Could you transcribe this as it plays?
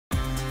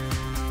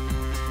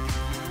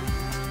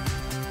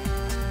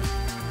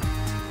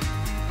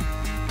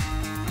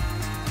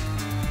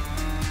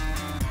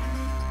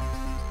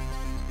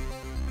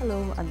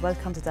Hello and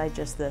welcome to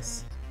Digest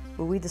This,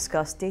 where we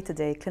discuss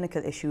day-to-day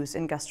clinical issues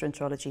in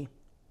gastroenterology.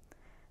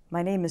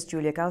 My name is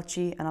Julia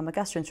Gauci and I'm a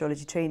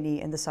gastroenterology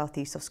trainee in the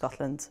southeast of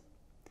Scotland.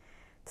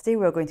 Today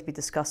we are going to be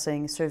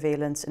discussing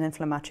surveillance in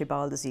inflammatory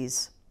bowel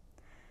disease.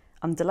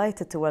 I'm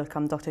delighted to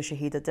welcome Dr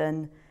Shaida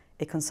Din,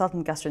 a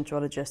consultant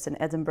gastroenterologist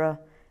in Edinburgh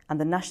and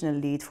the national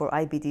lead for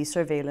IBD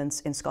surveillance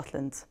in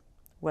Scotland.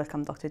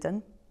 Welcome, Dr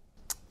Din.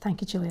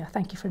 Thank you, Julia.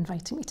 Thank you for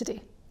inviting me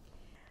today.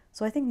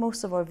 So I think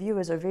most of our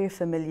viewers are very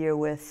familiar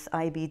with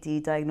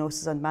IBD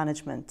diagnosis and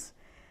management.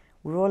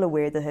 We're all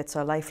aware that it's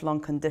a lifelong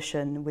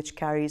condition which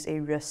carries a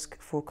risk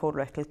for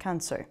colorectal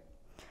cancer.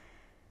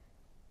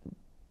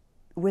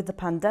 With the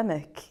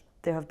pandemic,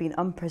 there have been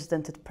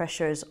unprecedented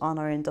pressures on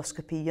our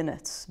endoscopy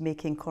units,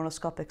 making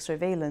colonoscopic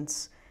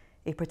surveillance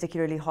a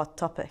particularly hot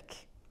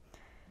topic.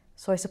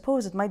 So I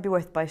suppose it might be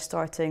worth by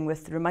starting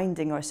with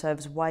reminding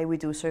ourselves why we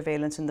do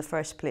surveillance in the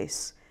first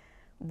place.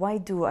 Why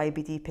do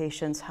IBD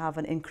patients have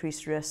an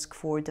increased risk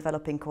for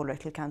developing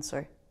colorectal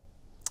cancer?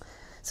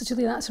 So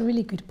Julia, that's a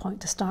really good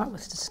point to start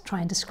with, to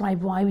try and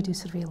describe why we do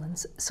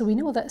surveillance. So we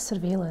know that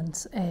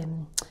surveillance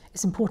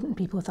is important in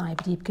people with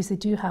IBD because they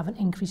do have an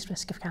increased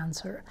risk of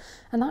cancer.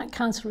 And that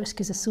cancer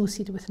risk is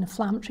associated with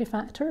inflammatory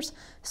factors,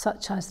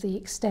 such as the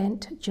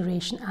extent,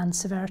 duration and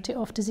severity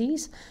of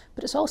disease.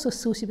 But it's also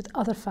associated with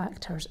other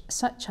factors,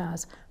 such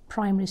as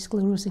primary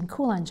sclerosing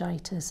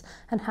cholangitis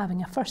and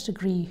having a first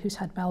degree who's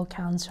had bowel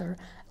cancer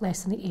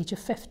less than the age of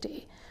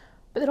 50.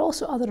 But there are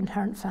also other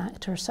inherent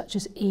factors such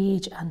as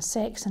age and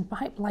sex and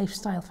perhaps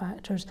lifestyle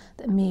factors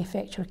that may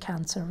affect your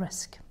cancer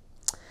risk.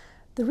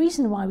 The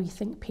reason why we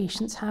think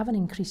patients have an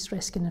increased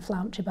risk in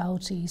inflammatory bowel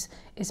disease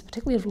is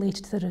particularly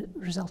related to the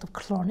result of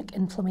chronic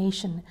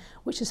inflammation,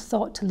 which is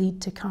thought to lead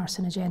to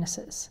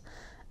carcinogenesis.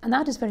 And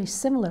that is very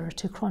similar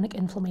to chronic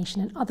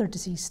inflammation in other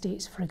disease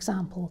states, for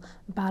example,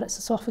 Barrett's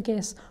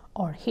esophagus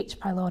or H.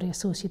 pylori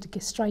associated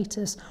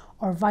gastritis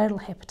or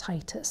viral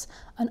hepatitis.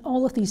 And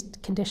all of these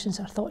conditions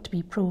are thought to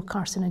be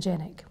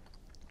pro-carcinogenic.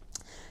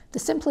 The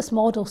simplest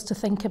models to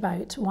think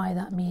about why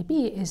that may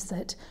be is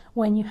that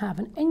when you have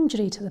an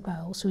injury to the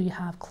bowel, so you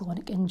have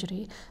colonic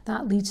injury,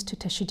 that leads to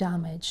tissue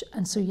damage.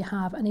 And so you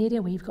have an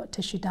area where you've got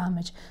tissue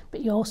damage,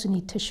 but you also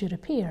need tissue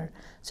repair.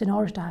 So in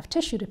order to have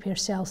tissue repair,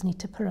 cells need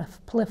to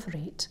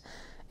proliferate.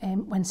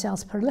 When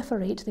cells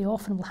proliferate, they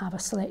often will have a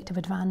selective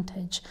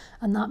advantage,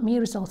 and that may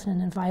result in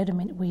an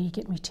environment where you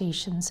get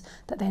mutations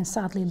that then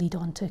sadly lead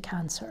on to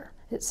cancer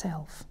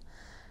itself.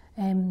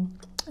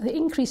 The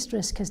increased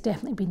risk has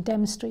definitely been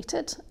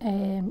demonstrated.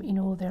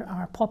 There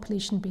are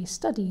population-based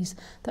studies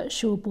that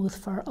show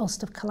both for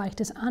ulcerative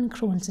colitis and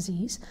Crohn's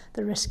disease,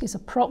 the risk is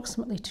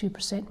approximately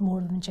 2%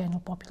 more than the general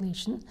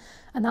population.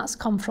 And that's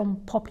come from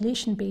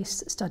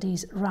population-based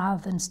studies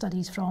rather than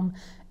studies from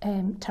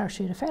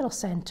tertiary referral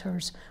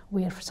centres,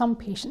 where for some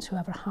patients who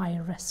have a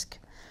higher risk.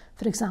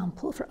 For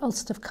example, for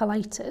ulcerative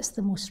colitis,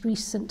 the most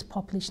recent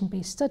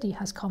population-based study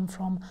has come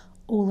from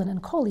Olin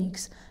and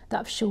colleagues that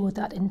have showed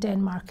that in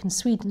Denmark and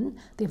Sweden,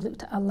 they've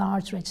looked at a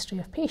large registry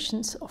of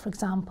patients, or for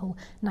example,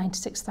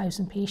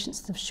 96,000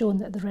 patients, that have shown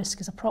that the risk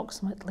is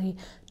approximately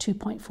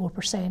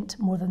 2.4%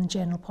 more than the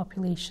general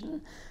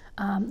population.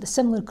 The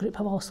similar group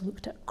have also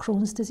looked at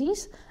Crohn's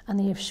disease, and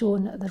they have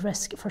shown that the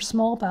risk for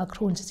small bowel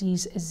Crohn's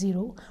disease is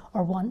 0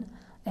 or 1.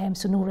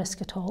 So no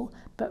risk at all.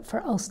 But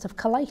for ulcerative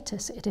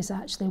colitis, it is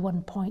actually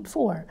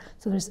 1.4.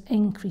 So there's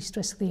increased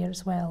risk there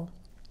as well.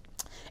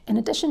 In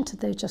addition to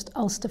the just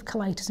ulcerative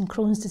colitis and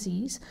Crohn's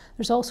disease,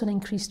 there's also an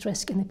increased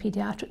risk in the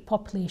paediatric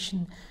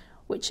population,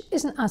 which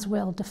isn't as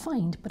well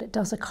defined, but it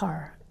does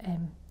occur.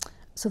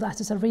 So that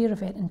is a rare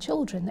event in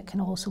children that can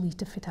also lead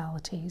to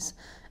fatalities.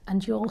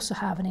 And you also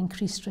have an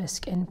increased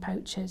risk in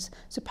pouches.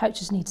 So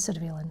pouches need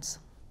surveillance.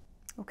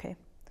 Okay.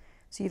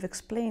 So you've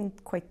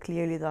explained quite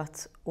clearly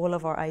that all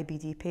of our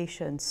IBD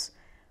patients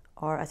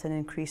are at an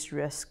increased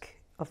risk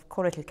of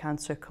colorectal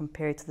cancer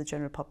compared to the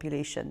general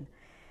population.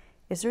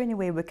 Is there any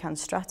way we can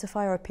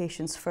stratify our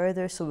patients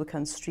further so we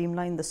can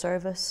streamline the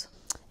service?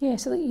 Yeah,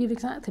 so you've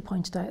exactly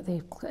pointed out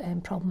the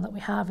problem that we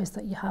have is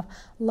that you have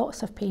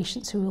lots of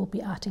patients who will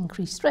be at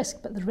increased risk,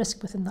 but the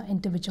risk within that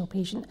individual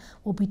patient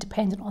will be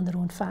dependent on their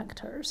own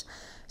factors.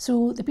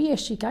 So the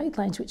BSG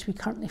guidelines, which we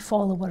currently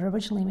follow, were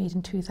originally made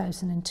in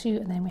 2002,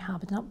 and then we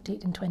have an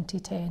update in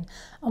 2010.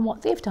 And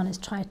what they've done is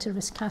try to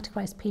risk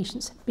categorise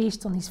patients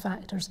based on these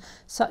factors,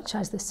 such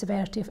as the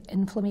severity of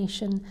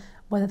inflammation,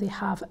 whether they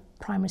have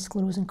primary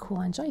sclerosing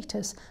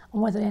cholangitis,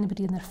 and whether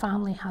anybody in their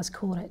family has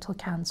colorectal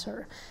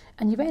cancer.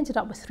 And you've ended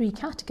up with 3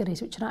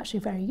 categories, which are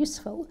actually very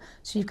useful.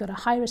 So you've got a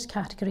high-risk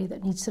category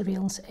that needs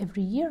surveillance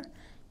every year.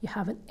 You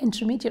have an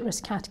intermediate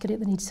risk category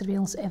that needs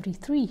surveillance every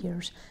 3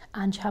 years,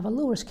 and you have a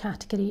low-risk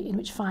category in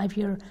which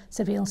 5-year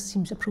surveillance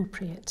seems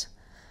appropriate.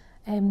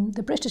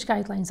 The British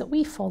guidelines that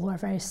we follow are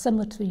very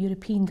similar to the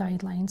European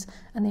guidelines,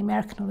 and the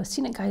American or the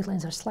Senate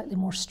guidelines are slightly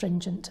more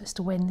stringent as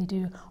to when they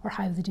do or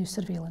how they do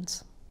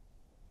surveillance.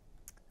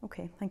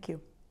 Okay, thank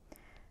you.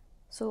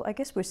 So I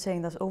guess we're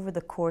saying that over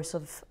the course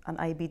of an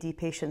IBD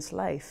patient's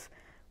life,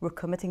 we're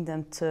committing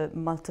them to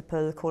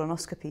multiple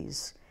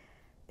colonoscopies.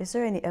 Is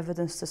there any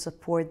evidence to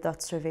support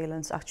that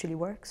surveillance actually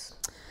works?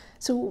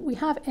 So we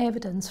have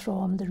evidence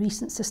from the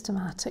recent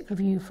systematic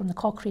review from the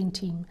Cochrane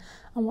team,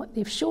 and what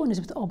they've shown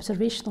is with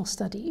observational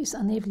studies,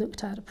 and they've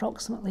looked at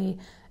approximately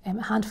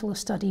a handful of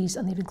studies,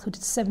 and they've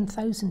included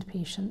 7,000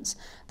 patients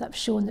that have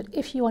shown that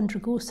if you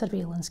undergo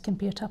surveillance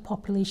compared to a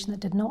population that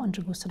did not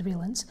undergo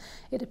surveillance,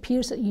 it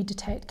appears that you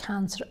detect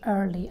cancer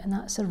early, and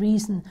that's a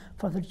reason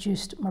for the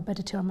reduced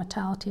morbidity or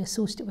mortality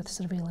associated with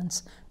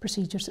surveillance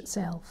procedures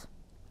itself.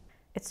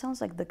 It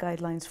sounds like the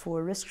guidelines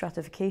for risk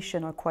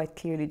stratification are quite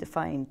clearly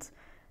defined,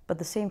 but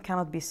the same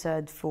cannot be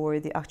said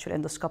for the actual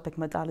endoscopic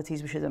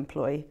modalities we should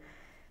employ.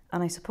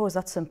 And I suppose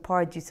that's in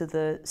part due to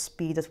the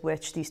speed at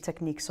which these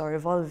techniques are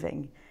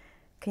evolving.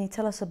 Can you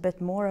tell us a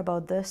bit more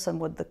about this and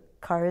what the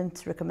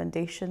current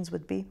recommendations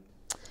would be?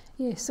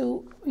 Yeah,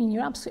 so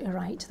you're absolutely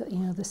right that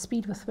the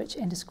speed with which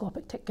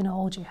endoscopic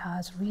technology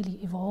has really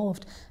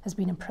evolved has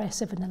been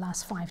impressive in the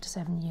last 5 to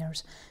 7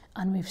 years.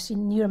 And we've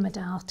seen newer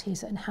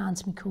modalities that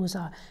enhance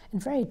mucosa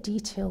in very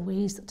detailed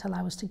ways that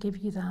allow us to give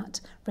you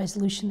that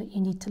resolution that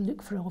you need to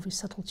look for obvious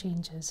subtle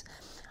changes.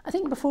 I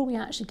think before we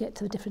actually get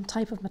to the different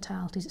type of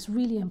modalities, it's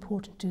really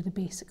important to do the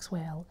basics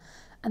well.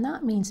 And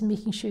that means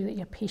making sure that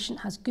your patient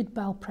has good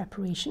bowel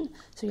preparation,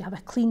 so you have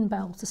a clean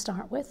bowel to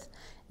start with,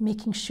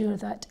 making sure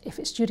that if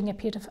it's during a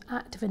period of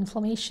active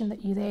inflammation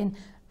that you then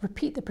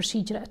repeat the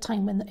procedure at a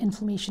time when the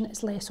inflammation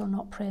is less or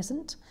not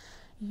present.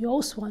 You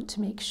also want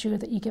to make sure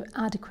that you give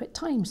adequate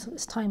time, so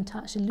it's time to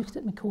actually look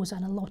at mucosa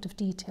in a lot of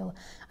detail,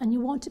 and you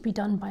want it to be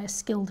done by a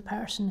skilled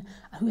person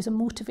who is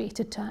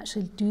motivated to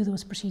actually do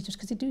those procedures,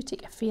 because they do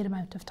take a fair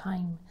amount of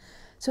time.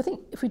 So I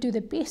think if we do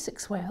the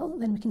basics well,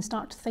 then we can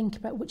start to think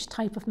about which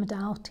type of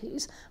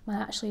modalities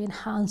might actually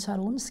enhance our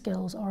own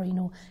skills or,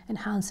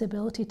 enhance the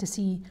ability to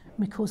see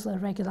mucosal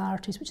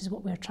irregularities, which is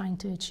what we're trying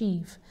to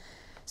achieve.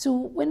 So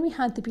when we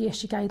had the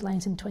BSG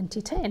guidelines in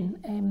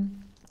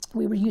 2010,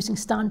 we were using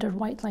standard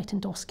white light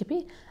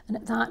endoscopy, and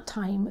at that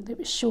time it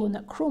was shown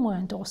that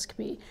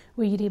chromoendoscopy,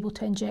 where you're able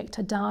to inject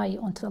a dye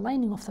onto the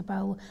lining of the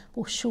bowel,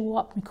 will show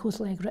up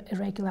mucosal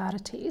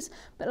irregularities,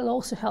 but it'll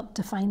also help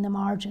define the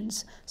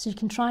margins, so you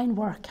can try and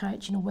work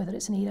out whether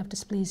it's an area of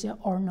dysplasia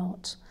or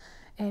not.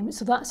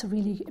 So that's a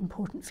really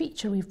important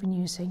feature we've been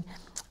using.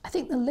 I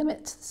think the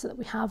limits that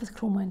we have with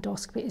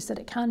chromoendoscopy is that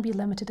it can be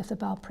limited if the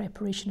bowel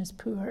preparation is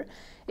poor.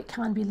 It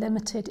can be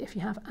limited if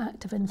you have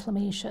active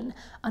inflammation,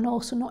 and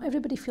also not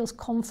everybody feels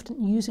confident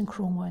using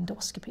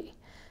chromoendoscopy.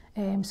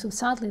 So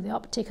sadly the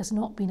uptake has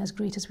not been as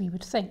great as we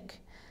would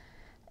think.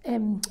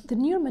 The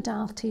newer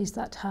modalities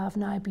that have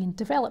now been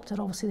developed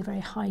are obviously the very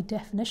high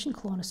definition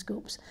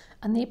colonoscopes,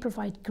 and they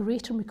provide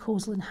greater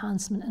mucosal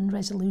enhancement and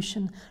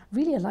resolution,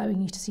 really allowing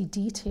you to see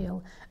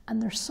detail.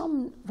 And there's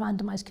some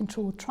randomised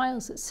controlled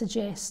trials that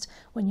suggest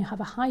when you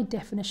have a high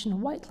definition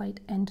white light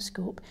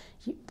endoscope,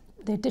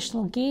 the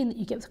additional gain that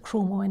you get with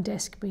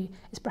chromoendoscopy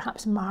is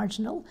perhaps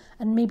marginal,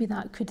 and maybe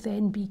that could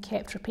then be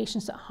kept for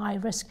patients at high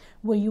risk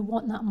where you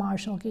want that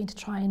marginal gain to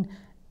try and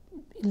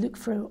look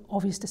for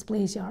obvious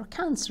dysplasia or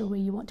cancer, where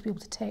you want to be able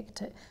to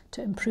detect it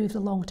to improve the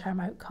long-term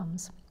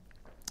outcomes.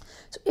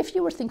 So if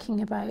you were thinking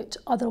about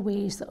other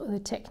ways that the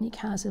technique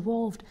has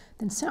evolved,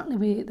 then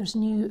certainly there's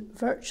new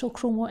virtual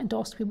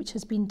chromoendoscopy which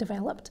has been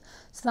developed.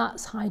 So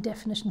that's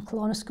high-definition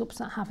colonoscopes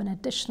that have an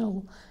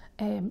additional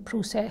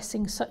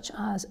processing, such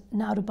as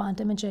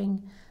narrowband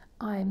imaging,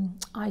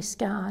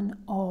 iScan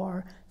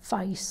or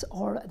FICE,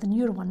 or the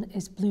newer one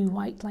is blue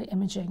white light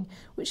imaging,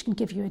 which can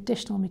give you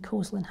additional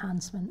mucosal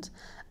enhancement.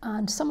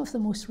 And some of the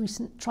most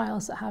recent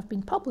trials that have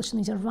been published, and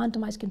these are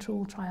randomised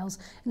controlled trials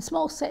in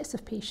small sets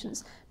of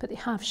patients, but they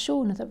have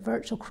shown that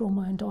virtual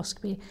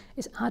chromoendoscopy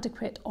is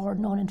adequate or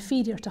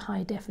non-inferior to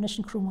high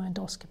definition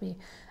chromoendoscopy.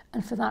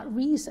 And for that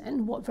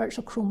reason, what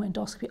virtual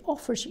chromoendoscopy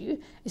offers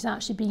you is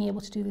actually being able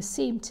to do the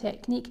same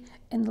technique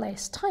in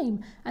less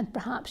time, and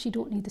perhaps you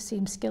don't need the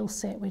same skill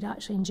set with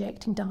actually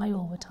injecting dye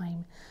all the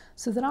time.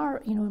 So there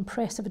are,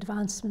 impressive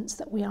advancements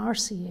that we are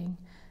seeing,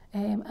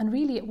 and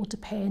really it will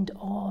depend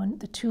on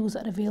the tools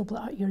that are available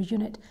at your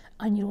unit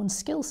and your own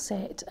skill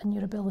set and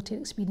your ability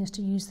and experience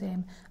to use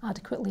them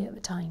adequately at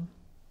the time.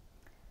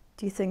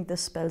 Do you think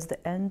this spells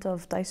the end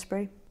of dye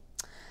spray?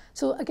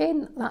 So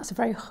again, that's a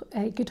very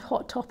good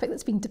hot topic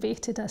that's been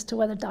debated as to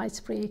whether dye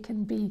spray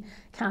can be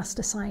cast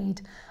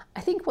aside.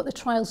 I think what the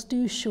trials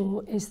do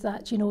show is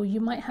that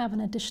you might have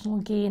an additional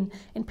gain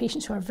in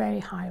patients who are very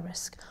high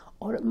risk,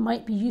 or it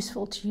might be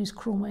useful to use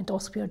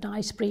chromoendoscopy or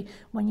dye spray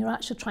when you're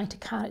actually trying to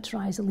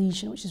characterise a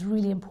lesion, which is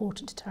really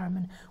important to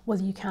determine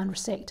whether you can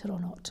resect it or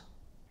not.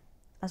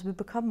 As we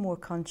become more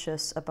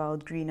conscious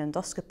about green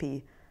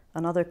endoscopy,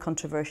 another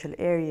controversial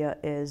area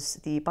is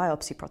the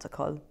biopsy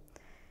protocol.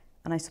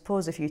 And I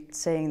suppose if you're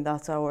saying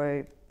that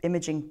our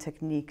imaging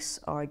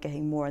techniques are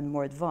getting more and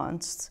more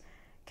advanced,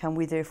 can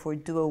we therefore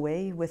do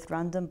away with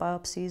random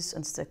biopsies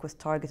and stick with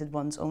targeted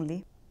ones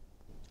only?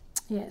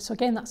 Yeah, so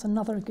again, that's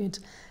another good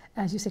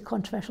as you say,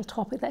 controversial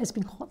topic that has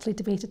been hotly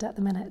debated at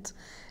the minute.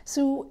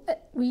 So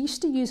we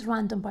used to use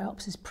random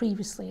biopsies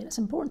previously, and it's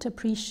important to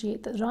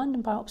appreciate that the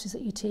random biopsies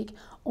that you take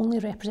only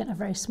represent a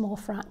very small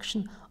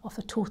fraction of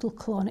the total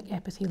colonic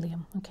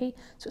epithelium, okay?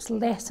 So it's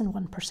less than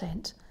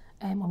 1%.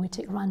 When we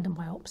take random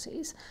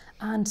biopsies.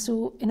 And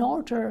so in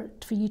order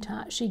for you to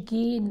actually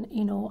gain,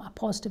 a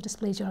positive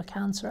dysplasia or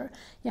cancer,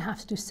 you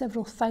have to do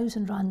several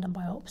thousand random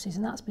biopsies,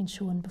 and that's been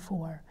shown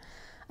before.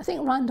 I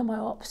think random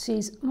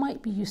biopsies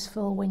might be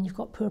useful when you've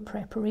got poor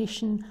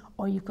preparation,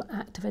 or you've got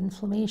active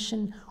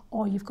inflammation,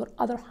 or you've got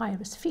other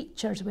high-risk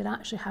features where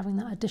actually having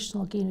that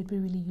additional gain would be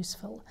really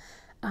useful.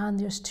 And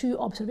there's 2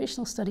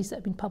 observational studies that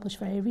have been published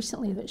very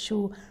recently that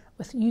show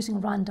with using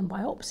random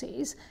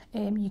biopsies,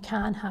 you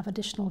can have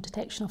additional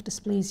detection of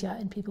dysplasia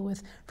in people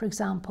with, for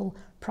example,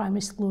 primary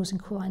sclerosing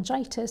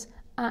cholangitis,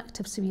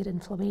 active severe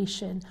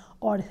inflammation,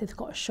 or if they've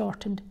got a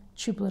shortened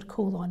tubular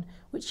colon,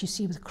 which you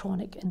see with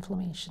chronic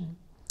inflammation.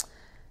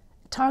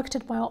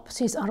 Targeted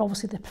biopsies are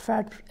obviously the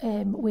preferred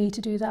way to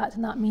do that,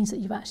 and that means that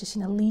you've actually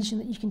seen a lesion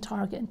that you can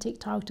target and take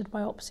targeted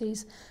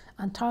biopsies.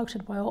 And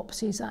targeted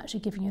biopsies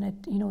actually giving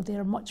you,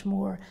 they're much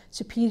more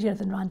superior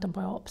than random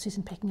biopsies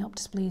in picking up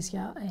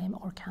dysplasia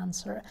or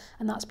cancer,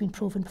 and that's been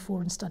proven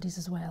before in studies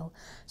as well.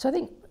 So I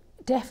think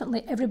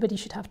definitely everybody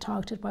should have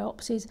targeted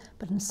biopsies,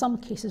 but in some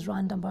cases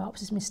random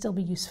biopsies may still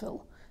be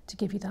useful to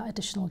give you that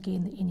additional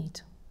gain that you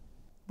need.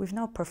 We've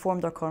now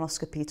performed our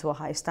colonoscopy to a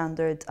high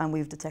standard and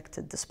we've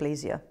detected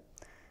dysplasia.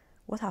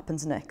 What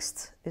happens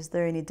next? Is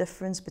there any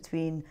difference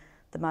between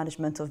the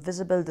management of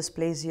visible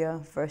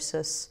dysplasia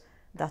versus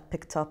that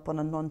picked up on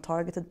a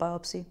non-targeted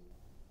biopsy?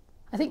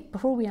 I think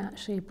before we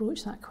actually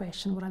broach that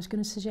question, what I was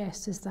going to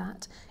suggest is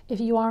that if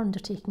you are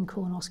undertaking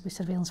colonoscopy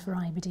surveillance for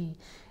IBD,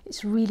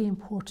 it's really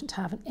important to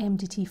have an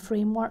MDT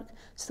framework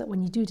so that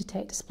when you do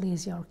detect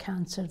dysplasia or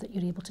cancer, that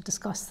you're able to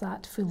discuss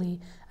that fully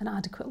and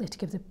adequately to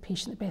give the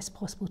patient the best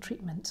possible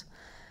treatment.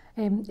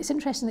 It's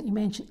interesting that you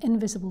mentioned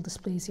invisible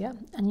dysplasia,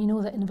 and you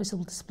know that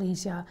invisible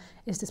dysplasia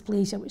is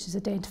dysplasia which is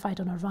identified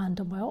on a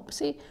random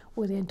biopsy,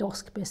 where the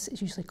endoscopist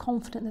is usually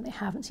confident that they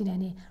haven't seen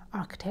any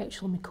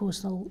architectural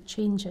mucosal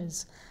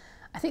changes.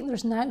 I think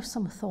there's now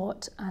some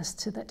thought as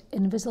to that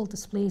invisible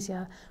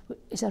dysplasia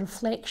is a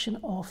reflection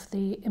of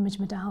the image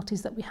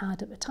modalities that we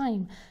had at the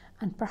time,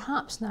 and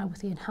perhaps now with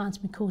the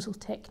enhanced mucosal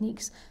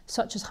techniques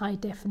such as high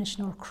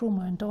definition or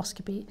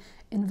chromoendoscopy,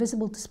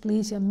 invisible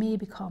dysplasia may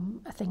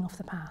become a thing of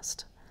the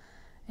past.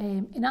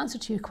 In answer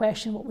to your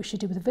question, what we should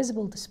do with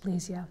visible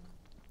dysplasia,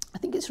 I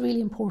think it's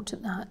really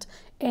important that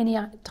any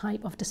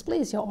type of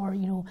dysplasia or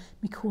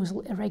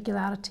mucosal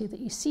irregularity that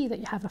you see, that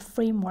you have a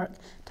framework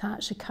to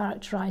actually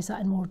characterise that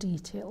in more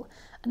detail.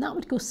 And that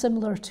would go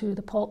similar to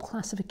the polyp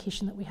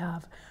classification that we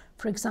have.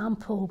 For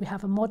example, we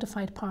have a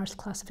modified Paris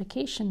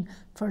classification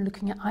for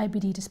looking at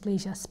IBD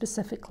dysplasia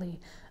specifically.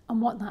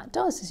 And what that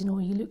does is, you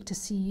look to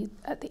see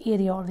at the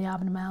area of the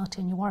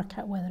abnormality and you work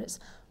out whether it's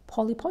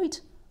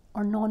polypoid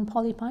or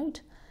non-polypoid.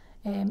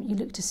 You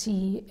look to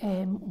see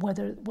what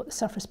the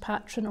surface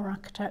pattern or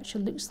architecture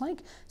looks like.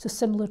 So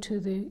similar to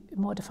the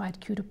modified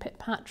Kudo-Pitt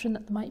pattern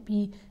that might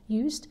be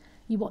used.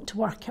 You want to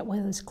work out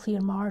whether there's clear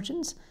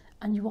margins,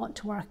 and you want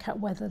to work out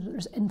whether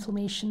there's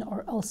inflammation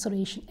or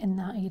ulceration in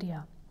that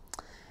area.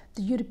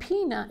 The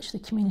European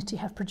community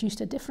have produced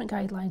a different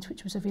guidelines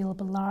which was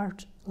available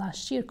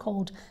last year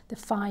called the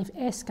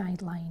 5S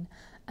guideline.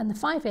 And the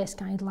 5S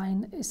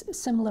guideline is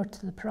similar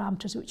to the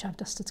parameters which I've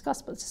just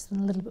discussed, but just in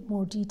a little bit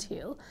more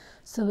detail.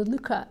 So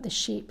look at the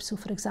shape. So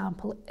for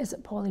example, is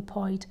it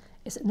polypoid?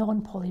 Is it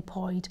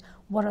non-polypoid?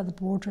 What are the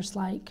borders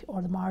like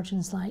or the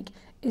margins like?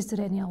 Is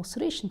there any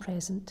ulceration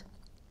present?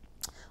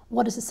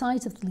 What is the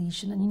size of the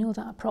lesion? And you know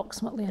that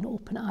approximately an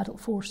open adult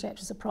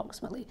forceps is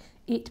approximately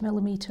 8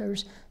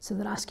 millimetres. So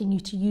they're asking you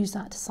to use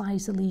that to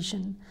size the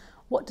lesion.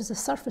 What does the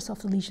surface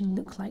of the lesion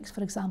look like?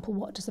 For example,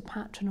 what does the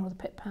pattern or the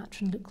Pitt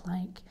pattern look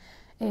like?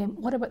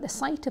 What about the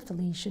site of the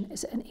lesion?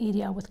 Is it an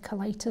area with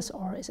colitis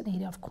or is it an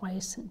area of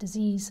quiescent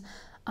disease?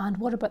 And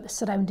what about the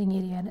surrounding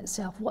area in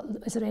itself?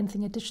 Is there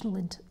anything additional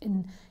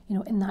in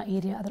that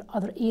area? Are there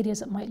other areas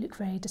that might look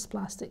very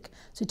dysplastic?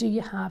 So do you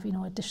have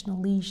additional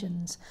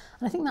lesions?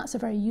 And I think that's a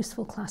very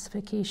useful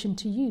classification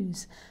to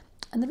use.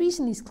 And the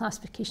reason these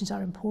classifications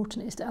are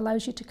important is it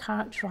allows you to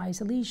characterise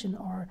a lesion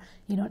or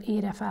an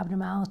area of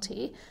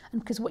abnormality,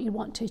 and because what you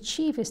want to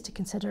achieve is to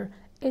consider,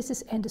 is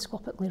this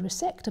endoscopically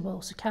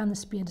resectable? So can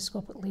this be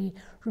endoscopically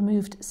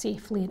removed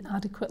safely and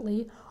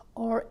adequately?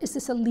 Or is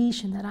this a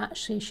lesion that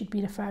actually should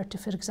be referred to,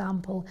 for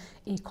example,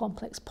 a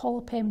complex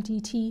polyp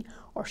MDT,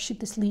 or should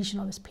this lesion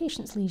or this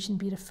patient's lesion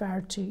be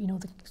referred to,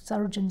 the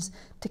surgeons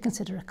to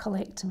consider a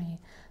colectomy?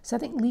 So I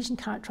think lesion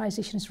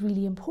characterisation is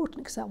really important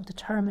because that will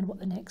determine what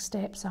the next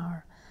steps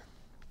are.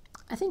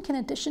 I think in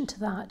addition to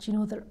that,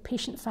 there are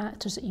patient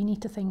factors that you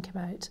need to think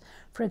about.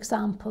 For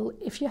example,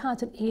 if you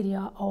had an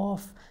area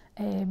of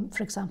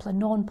for example, a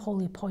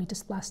non-polypoid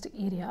dysplastic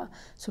area.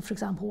 So, for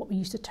example, what we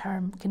used to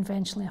term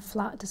conventionally a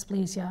flat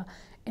dysplasia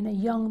in a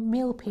young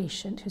male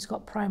patient who's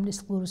got primary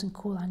sclerosing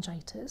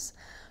cholangitis.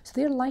 So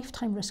their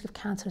lifetime risk of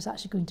cancer is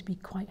actually going to be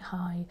quite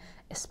high,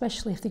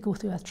 especially if they go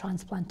through a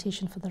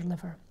transplantation for their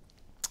liver.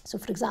 So,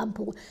 for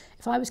example,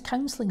 if I was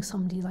counselling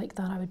somebody like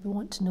that, I would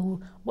want to know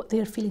what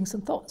their feelings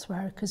and thoughts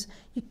were, because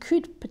you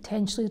could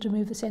potentially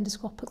remove this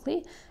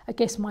endoscopically. I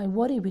guess my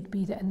worry would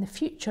be that in the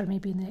future,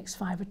 maybe in the next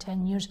 5 or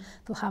 10 years,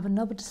 they'll have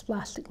another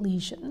dysplastic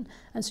lesion.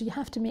 And so you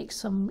have to make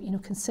some,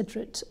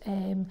 considerate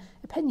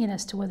opinion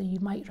as to whether you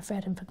might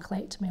refer him for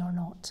colectomy or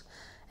not.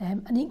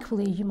 And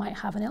equally, you might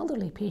have an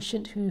elderly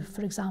patient who,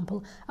 for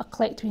example, a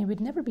colectomy would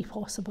never be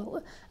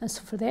possible. And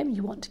so for them,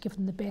 you want to give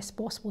them the best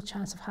possible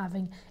chance of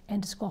having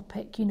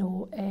endoscopic,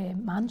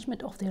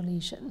 management of their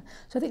lesion.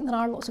 So I think there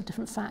are lots of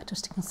different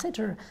factors to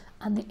consider,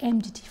 and the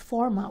MDT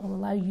format will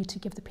allow you to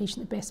give the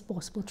patient the best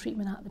possible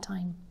treatment at the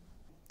time.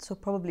 So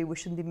probably we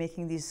shouldn't be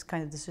making these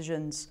kind of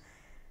decisions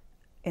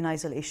in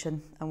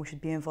isolation, and we should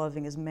be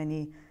involving as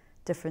many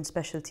different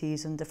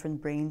specialties and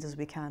different brains as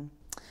we can.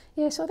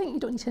 Yeah, so I think you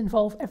don't need to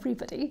involve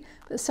everybody,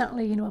 but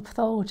certainly, a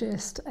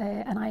pathologist,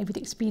 an IBD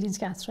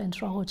experienced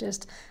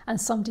gastroenterologist, and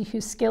somebody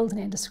who's skilled in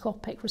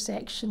endoscopic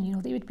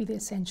resection, they would be the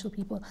essential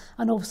people,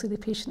 and obviously the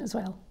patient as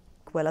well.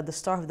 Well, at the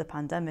start of the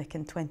pandemic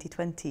in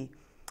 2020,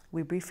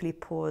 we briefly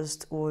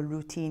paused all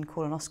routine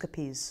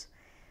colonoscopies.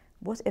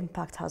 What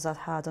impact has that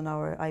had on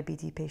our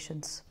IBD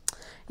patients?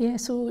 Yeah,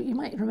 so you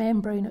might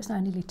remember, it's now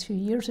nearly 2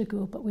 years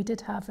ago, but we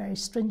did have very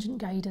stringent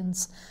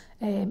guidance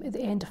at the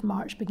end of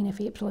March, beginning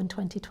of April in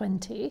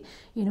 2020,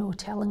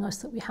 telling us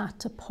that we had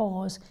to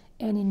pause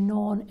any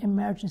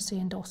non-emergency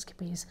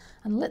endoscopies.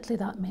 And literally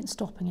that meant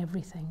stopping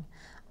everything.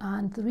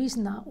 And the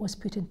reason that was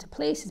put into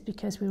place is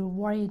because we were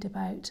worried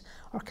about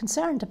or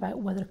concerned about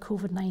whether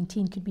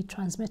COVID-19 could be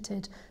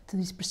transmitted to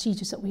these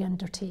procedures that we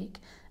undertake.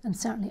 And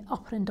certainly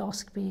upper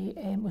endoscopy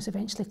was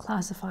eventually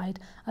classified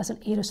as an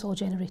aerosol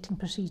generating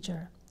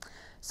procedure.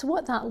 So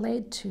what that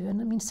led to,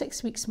 and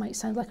 6 weeks might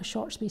sound like a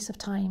short space of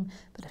time,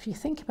 but if you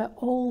think about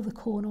all the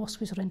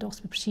colonoscopies or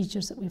endoscopy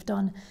procedures that we've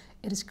done,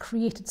 it has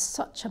created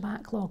such a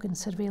backlog in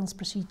surveillance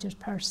procedures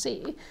per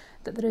se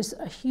that there is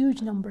a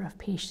huge number of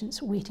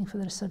patients waiting for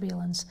their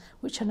surveillance,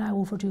 which are now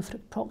overdue for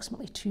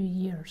approximately 2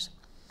 years.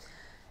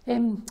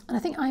 And I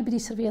think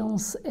IBD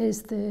surveillance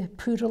is the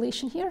poor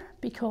relation here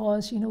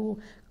because,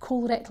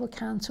 colorectal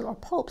cancer or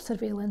polyp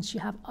surveillance, you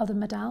have other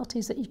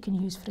modalities that you can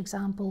use, for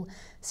example,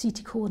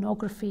 CT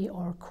colonography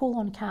or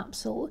colon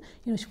capsule.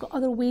 You've got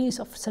other ways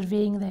of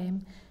surveying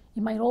them.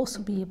 You might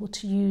also be able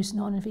to use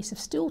non-invasive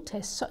stool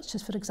tests, such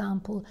as, for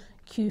example,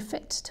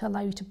 QFIT, to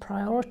allow you to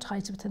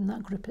prioritise within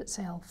that group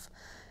itself.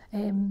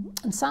 And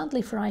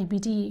sadly for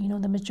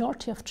IBD, the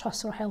majority of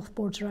trusts or health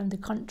boards around the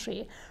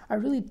country are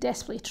really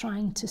desperately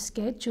trying to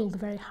schedule the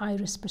very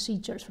high-risk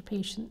procedures for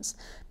patients.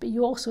 But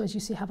you also, as you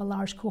say, have a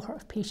large cohort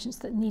of patients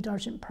that need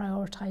urgent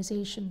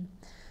prioritisation.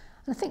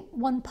 And I think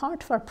one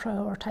part of our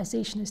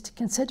prioritisation is to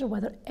consider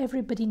whether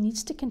everybody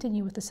needs to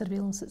continue with the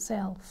surveillance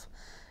itself.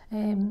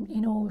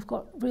 We've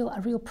got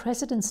a real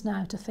precedence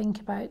now to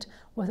think about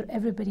whether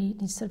everybody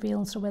needs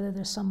surveillance or whether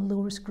there's some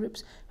low-risk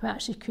groups who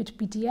actually could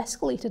be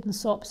de-escalated and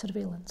stop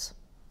surveillance.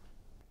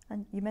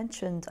 And you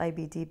mentioned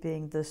IBD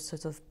being this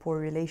sort of poor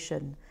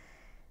relation,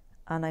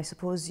 and I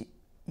suppose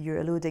you're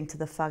alluding to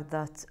the fact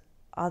that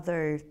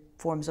other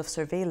forms of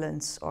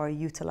surveillance are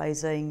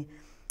utilising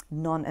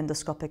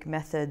non-endoscopic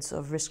methods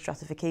of risk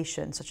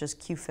stratification, such as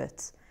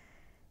QFIT.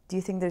 Do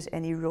you think there's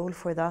any role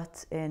for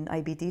that in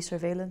IBD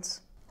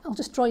surveillance? I'll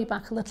just draw you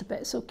back a little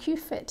bit. So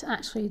QFIT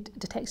actually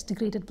detects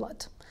degraded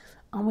blood.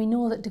 And we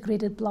know that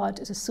degraded blood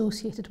is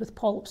associated with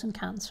polyps and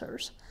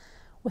cancers.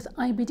 With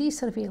IBD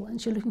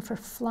surveillance, you're looking for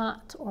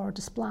flat or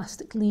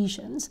dysplastic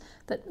lesions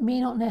that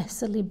may not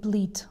necessarily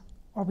bleed,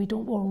 or we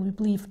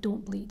believe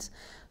don't bleed.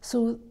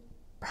 So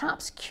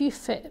perhaps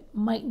QFIT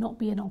might not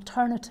be an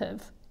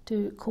alternative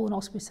to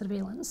colonoscopy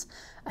surveillance.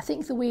 I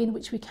think the way in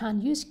which we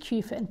can use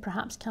QFIT and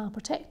perhaps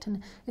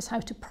calprotectin is how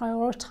to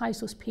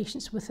prioritise those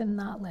patients within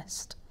that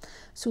list.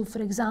 So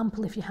for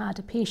example, if you had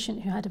a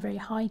patient who had a very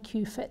high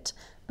QFIT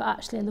but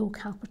actually a low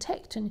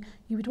calprotectin,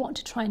 you would want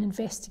to try and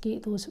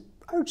investigate those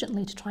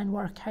urgently to try and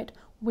work out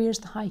where's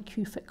the high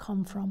QFIT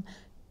come from.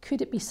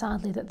 Could it be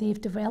sadly that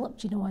they've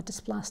developed, a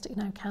dysplastic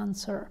now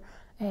cancer?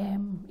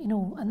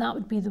 And that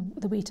would be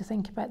the way to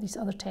think about these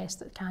other tests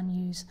that can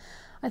use.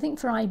 I think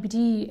for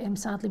IBD,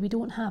 sadly, we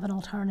don't have an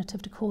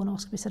alternative to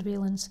colonoscopy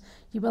surveillance.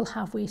 You will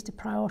have ways to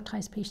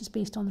prioritise patients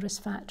based on the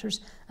risk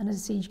factors, and as I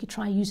say, you could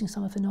try using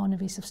some of the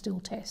non-invasive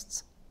stool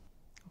tests.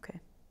 Okay.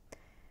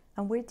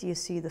 And where do you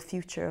see the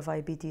future of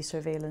IBD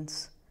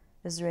surveillance?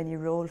 Is there any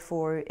role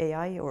for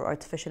AI or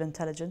artificial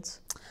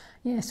intelligence?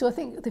 Yeah, so I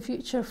think the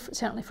future,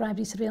 certainly for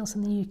IBD surveillance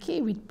in the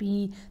UK, would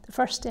be, the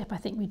first step I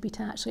think would be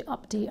to actually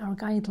update our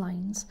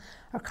guidelines.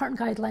 Our current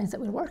guidelines that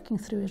we're working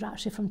through are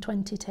actually from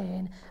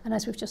 2010, and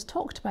as we've just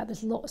talked about,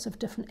 there's lots of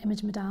different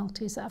image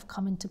modalities that have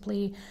come into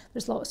play.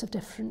 There's lots of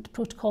different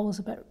protocols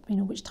about,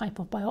 which type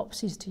of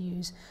biopsies to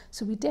use.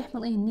 So we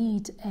definitely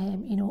need,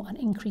 an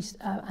increase,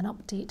 an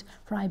update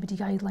for IBD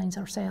guidelines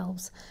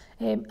ourselves.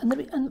 And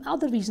the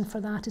other reason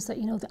for that is that,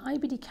 the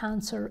IBD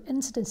cancer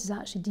incidence is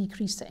actually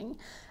decreasing,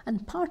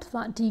 and part of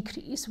that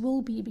decrease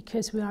will be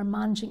because we are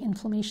managing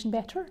inflammation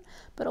better,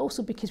 but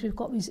also because we've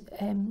got these,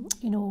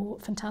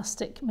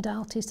 fantastic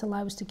modalities to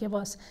allow us to give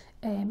us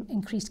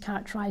increased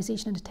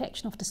characterisation and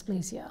detection of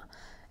dysplasia.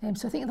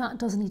 So I think that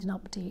does need an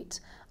update.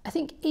 I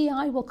think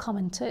AI will come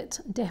into it,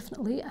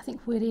 definitely. I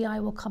think where AI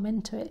will come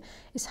into it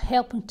is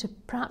helping to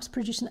perhaps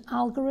produce an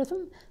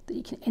algorithm that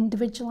you can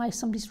individualise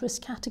somebody's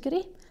risk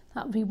category.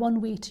 That would be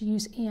one way to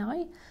use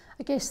AI.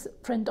 I guess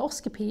for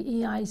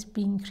endoscopy, AI is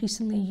being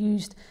increasingly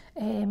used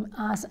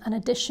as an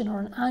addition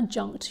or an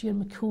adjunct to your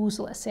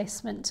mucosal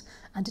assessment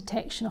and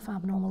detection of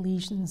abnormal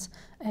lesions.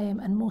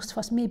 And most of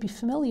us may be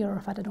familiar or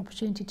have had an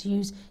opportunity to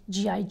use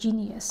GI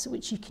Genius,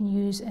 which you can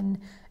use in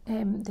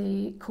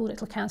the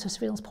colorectal cancer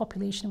surveillance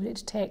population, where it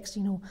detects,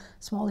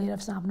 small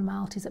areas of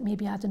abnormalities that may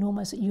be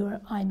adenomas that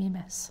your eye may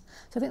miss.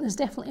 So I think there's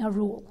definitely a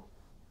role.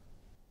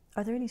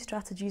 Are there any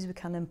strategies we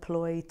can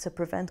employ to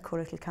prevent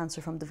colorectal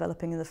cancer from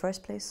developing in the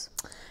first place?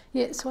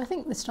 Yeah, so I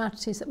think the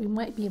strategies that we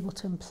might be able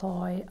to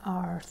employ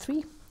are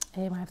three.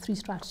 I have three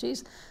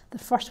strategies. The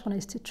first one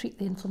is to treat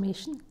the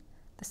inflammation.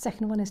 The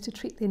second one is to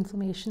treat the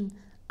inflammation.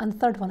 And the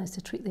third one is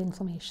to treat the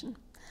inflammation.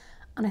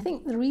 And I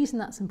think the reason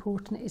that's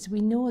important is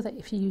we know that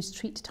if you use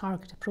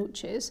treat-to-target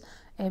approaches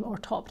or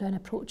top-down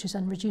approaches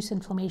and reduce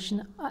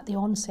inflammation at the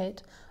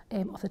onset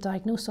of the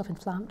diagnosis of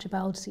inflammatory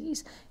bowel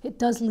disease, it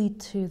does lead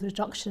to the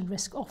reduction in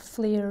risk of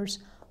flares,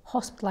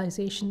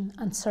 hospitalisation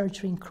and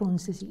surgery in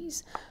Crohn's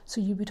disease. So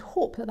you would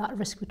hope that that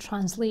risk would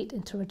translate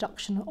into a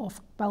reduction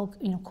of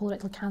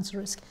colorectal cancer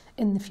risk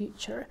in the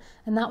future,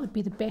 and that would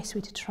be the best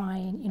way to try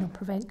and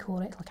prevent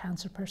colorectal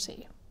cancer per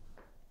se.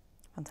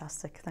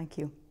 Fantastic, thank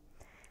you.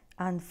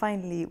 And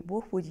finally,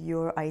 what would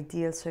your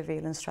ideal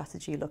surveillance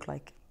strategy look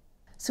like?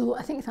 So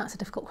I think that's a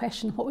difficult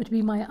question. What would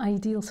be my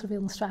ideal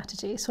surveillance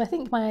strategy? So I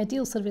think my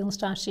ideal surveillance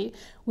strategy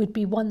would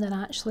be one that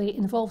actually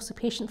involves the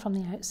patient from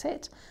the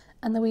outset.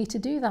 And the way to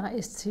do that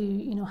is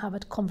to, have a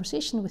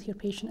conversation with your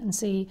patient and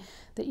say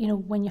that,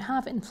 when you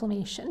have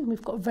inflammation,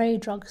 we've got very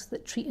drugs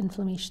that treat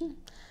inflammation.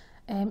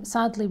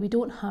 Sadly, we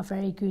don't have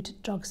very good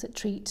drugs that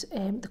treat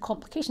the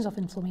complications of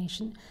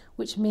inflammation,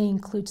 which may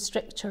include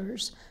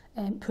strictures,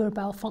 poor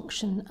bowel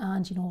function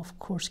and, of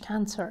course,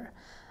 cancer.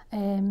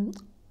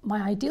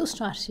 My ideal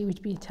strategy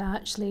would be to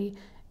actually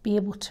be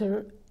able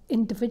to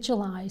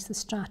individualise the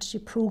strategy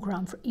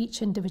programme for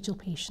each individual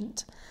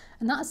patient.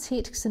 And that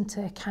takes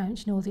into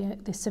account,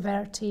 the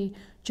severity,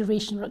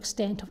 duration or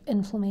extent of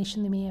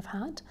inflammation they may have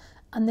had.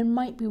 And there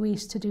might be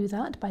ways to do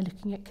that by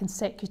looking at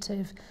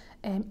consecutive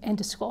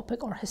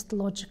endoscopic or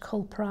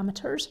histological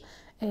parameters.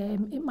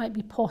 It might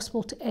be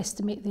possible to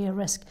estimate their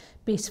risk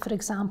based, for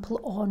example,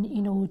 on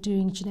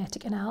doing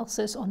genetic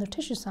analysis on their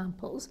tissue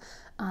samples.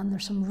 And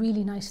there's some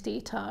really nice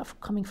data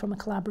coming from a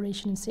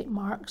collaboration in St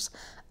Mark's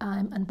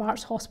and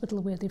Bart's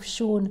Hospital, where they've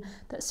shown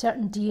that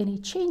certain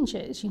DNA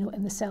changes,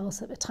 in the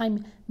cells at the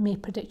time may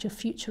predict your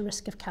future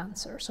risk of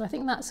cancer. So I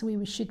think that's the way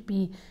we should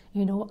be,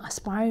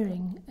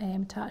 aspiring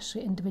to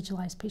actually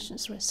individualise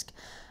patients' risk.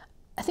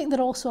 I think there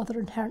are also other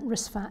inherent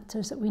risk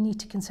factors that we need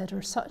to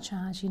consider, such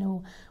as,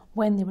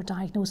 when they were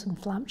diagnosed with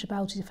inflammatory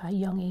bowel disease at a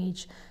young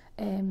age,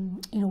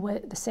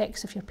 the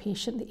sex of your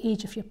patient, the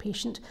age of your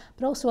patient,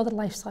 but also other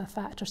lifestyle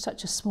factors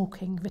such as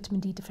smoking,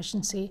 vitamin D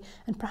deficiency,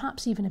 and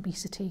perhaps even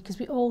obesity, because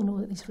we all know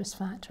that these risk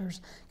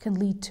factors can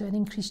lead to an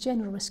increased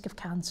general risk of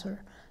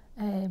cancer.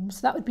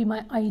 So that would be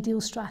my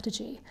ideal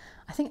strategy.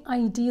 I think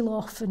ideal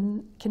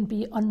often can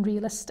be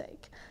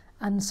unrealistic.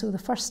 And so the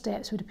first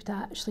steps would be to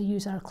actually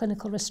use our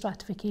clinical risk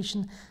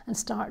stratification and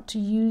start to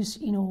use,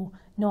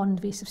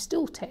 non-invasive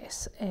stool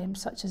tests,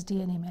 such as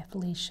DNA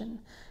methylation,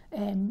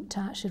 to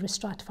actually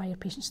risk stratify your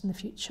patients in the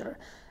future.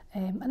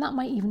 And that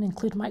might even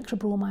include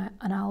microbiome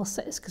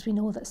analysis, because we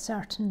know that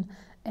certain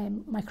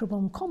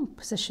microbiome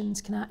compositions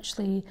can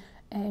actually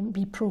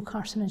be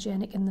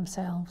pro-carcinogenic in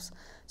themselves.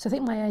 So I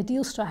think my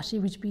ideal strategy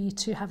would be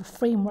to have a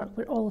framework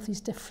where all of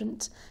these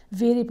different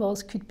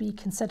variables could be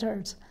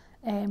considered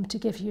to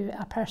give you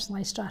a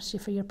personalised strategy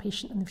for your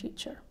patient in the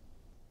future.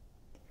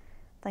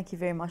 Thank you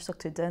very much,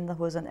 Dr. Din. That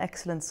was an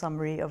excellent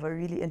summary of a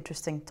really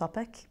interesting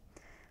topic.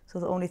 So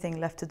the only thing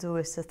left to do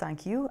is to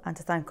thank you and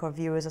to thank our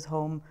viewers at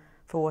home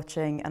for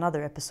watching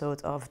another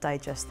episode of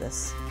Digest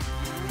This.